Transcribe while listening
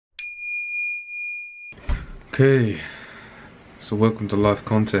Okay, so welcome to Life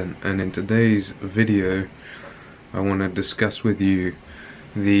Content, and in today's video I want to discuss with you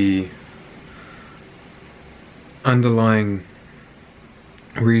the underlying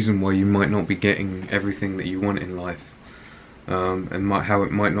reason why you might not be getting everything that you want in life, and how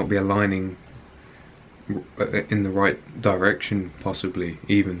it might not be aligning in the right direction, possibly,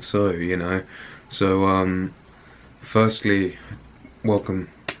 even so, you know. So firstly, welcome,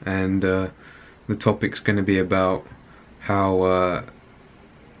 and the topic's going to be about how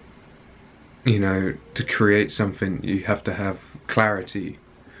you know, to create something you have to have clarity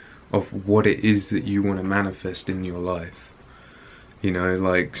of what it is that you want to manifest in your life. You know,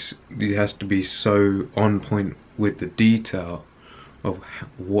 like, it has to be so on point with the detail of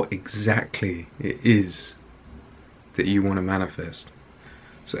what exactly it is that you want to manifest.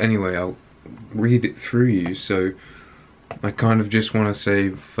 So anyway, I'll read it through you. So I kind of just want to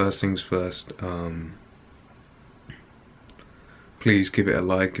say, first things first, please give it a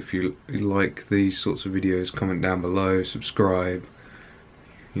like if you like these sorts of videos, comment down below, subscribe,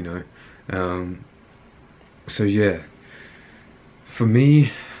 you know. So yeah, for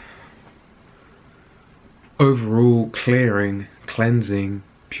me, overall, clearing, cleansing,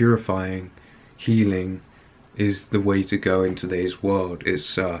 purifying, healing is the way to go in today's world.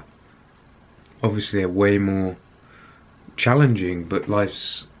 It's obviously a way more challenging, but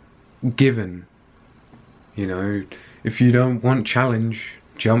life's given, you know. If you don't want challenge,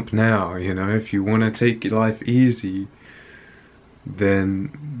 jump now, you know. If you want to take your life easy,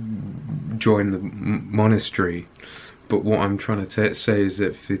 then join the monastery. But what I'm trying to say is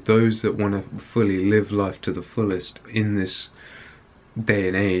that for those that want to fully live life to the fullest in this day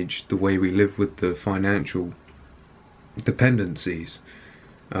and age, the way we live with the financial dependencies,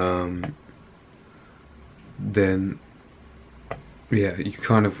 then yeah, you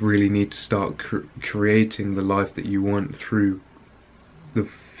kind of really need to start creating the life that you want through the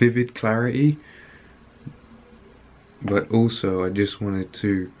vivid clarity. But also, I just wanted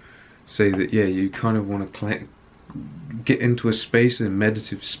to say that, yeah, you kind of want to get into a space, a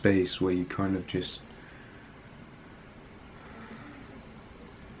meditative space, where you kind of just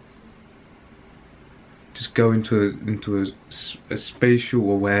go into a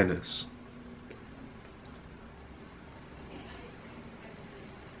spatial awareness.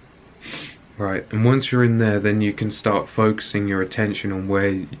 Right, and once you're in there, then you can start focusing your attention on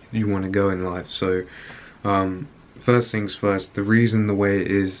where you want to go in life. So first things first, the reason the way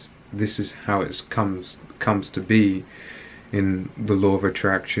it is, this is how it comes to be in the law of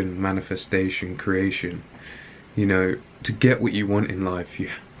attraction, manifestation, creation. You know, to get what you want in life,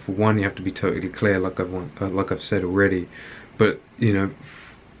 for one, you have to be totally clear, like I've said already. But you know,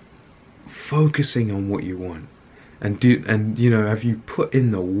 focusing on what you want, and you know, have you put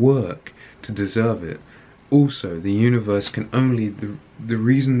in the work to deserve it? Also, the universe can only, the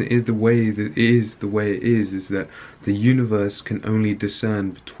reason it is the way that it is that the universe can only discern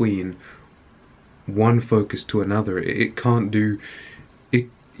between one focus to another. It can't do it,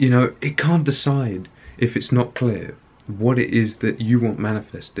 you know, it can't decide if it's not clear what it is that you want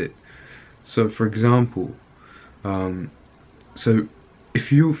manifested. So for example, so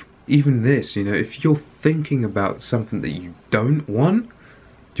if you've, even this, you know, if you're thinking about something that you don't want,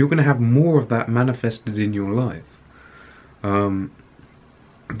 you're going to have more of that manifested in your life.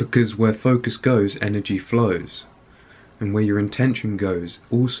 Because where focus goes, energy flows. And where your intention goes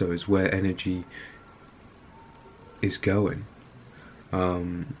also is where energy is going.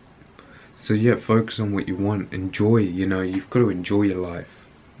 So yeah, focus on what you want. Enjoy, you know, you've got to enjoy your life.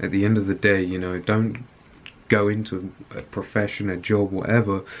 At the end of the day, you know, don't go into a profession, a job,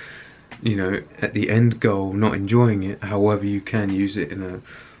 whatever, you know, at the end goal, not enjoying it. However, you can use it in a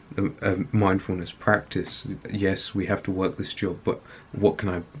mindfulness practice. Yes, we have to work this job, but what can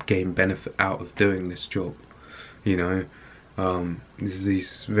I gain benefit out of doing this job? You know, there's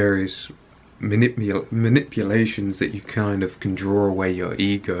these various manipulations that you kind of can draw away your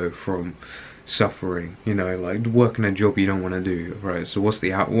ego from suffering. You know, like working a job you don't want to do, right? So what's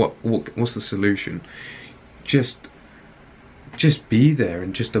the what's the solution? Just be there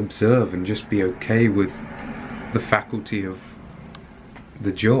and just observe and just be okay with the faculty of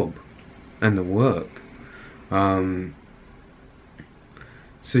the job and the work.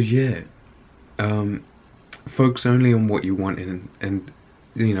 So yeah, focus only on what you want, and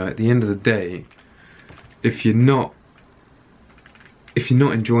you know, at the end of the day, if you're not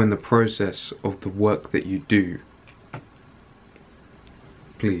enjoying the process of the work that you do,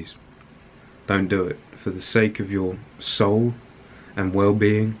 please don't do it. For the sake of your soul and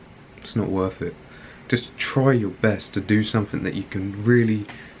well-being, it's not worth it. Just try your best to do something that you can really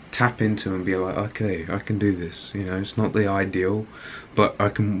tap into and be like, okay, I can do this. You know, it's not the ideal, but I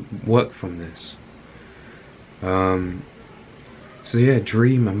can work from this. So yeah,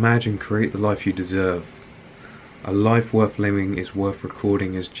 dream, imagine, create the life you deserve. A life worth living is worth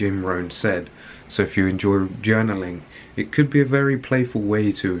recording, as Jim Rohn said. So if you enjoy journaling, it could be a very playful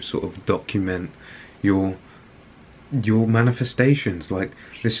way to sort of document your manifestations. Like,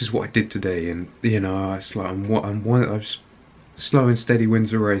 this is what I did today, and you know, it's like I'm slow and steady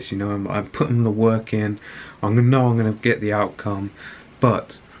wins the race. You know, I'm putting the work in. I'm gonna get the outcome,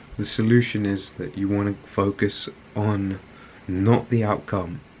 but the solution is that you want to focus on not the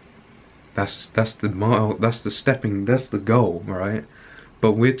outcome. That's the goal, right?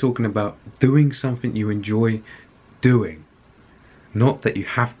 But we're talking about doing something you enjoy doing, not that you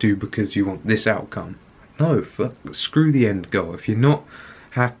have to because you want this outcome. No, screw the end goal. If you're not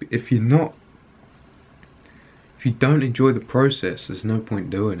happy, if you don't enjoy the process, there's no point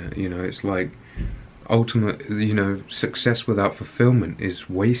doing it. You know, it's like ultimate, you know, success without fulfillment is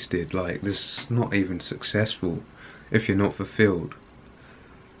wasted. Like, this is not even successful if you're not fulfilled.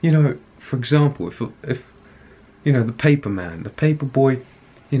 You know, for example, if you know, the paper man, the paper boy,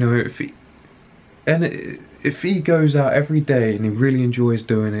 you know, if he goes out every day and he really enjoys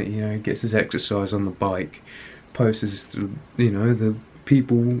doing it, you know, he gets his exercise on the bike, posts, you know, the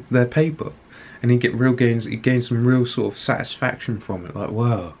people their paper, and he gains some real sort of satisfaction from it. Like,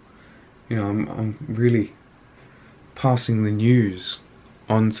 wow, you know, I'm really passing the news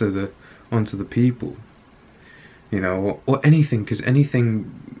onto the people. You know, or anything, because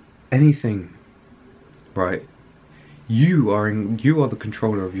anything, right? You are the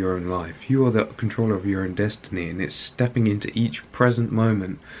controller of your own life. You are the controller of your own destiny, and it's stepping into each present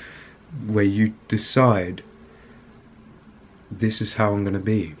moment where you decide, this is how I'm going to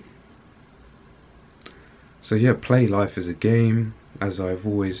be. So yeah, play life as a game. As I've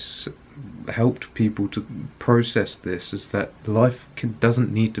always helped people to process this, is that life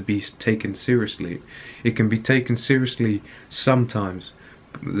doesn't need to be taken seriously. It can be taken seriously sometimes,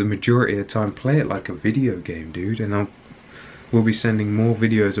 but the majority of the time, play it like a video game, dude. And we'll be sending more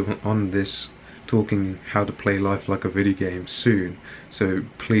videos on this, talking how to play life like a video game soon. So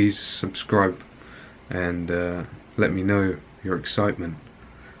please subscribe and let me know your excitement.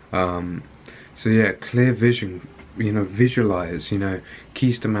 So yeah, clear vision. You know, visualize. You know,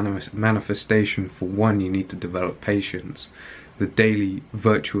 keys to manifestation. For one, you need to develop patience, the daily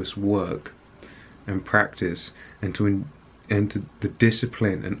virtuous work and practice, and the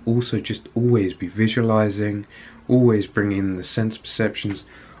discipline, and also just always be visualizing, always bring in the sense perceptions.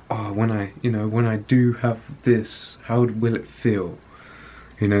 Oh, when I do have this, how will it feel?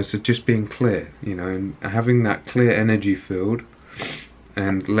 You know, so just being clear, you know, and having that clear energy field,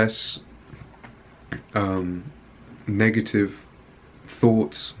 and less negative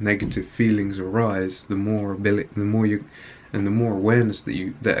thoughts, negative feelings arise, the more awareness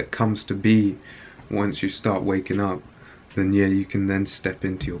that it comes to be once you start waking up, then yeah, you can then step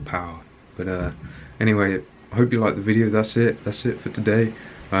into your power. But anyway, I hope you liked the video. That's it for today,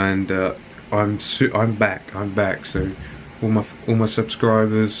 and I'm back. So all my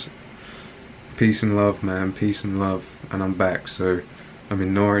subscribers, peace and love, man, peace and love. And I'm back. So I'm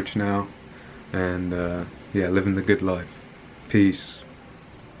in Norwich now, and yeah, living the good life. Peace.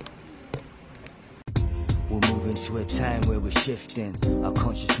 We're moving to a time where we're shifting. Our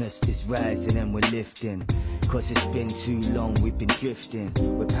consciousness is rising and we're lifting. 'Cause it's been too long, we've been drifting.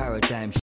 We're paradigm